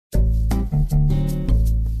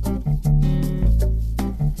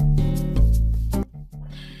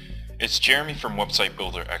It's Jeremy from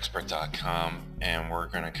websitebuilderexpert.com, and we're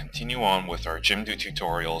going to continue on with our Jimdo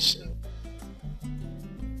tutorials.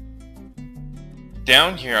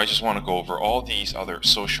 Down here I just want to go over all these other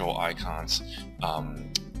social icons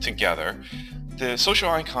together. The social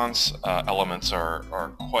icons elements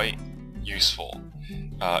are quite useful.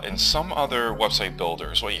 In some other website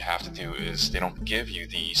builders, what you have to do is they don't give you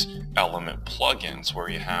these element plugins where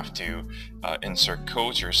you have to insert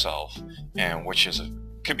codes yourself, and which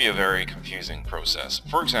could be a very confusing process.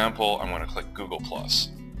 For example, I'm going to click Google+.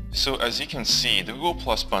 So as you can see, the Google+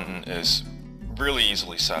 button is really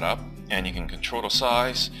easily set up, and you can control the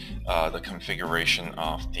size, the configuration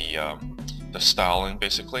of the styling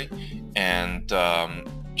basically, and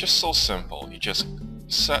just so simple. You just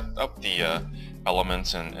set up the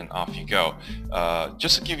elements and off you go.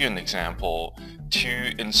 Just to give you an example,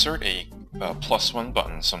 to insert a +1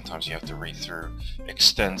 button, sometimes you have to read through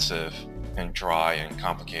extensive and dry and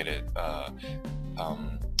complicated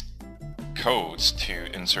codes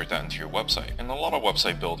to insert that into your website. And a lot of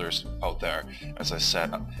website builders out there, as I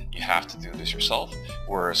said, you have to do this yourself,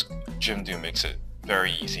 whereas Jimdo makes it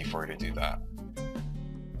very easy for you to do that.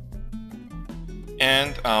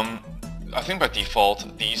 And I think by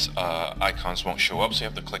default these icons won't show up, so you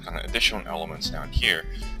have to click on the additional elements down here,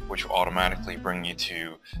 which will automatically bring you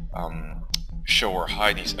to show or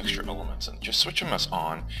hide these extra elements, and just switch them as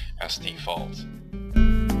on as default.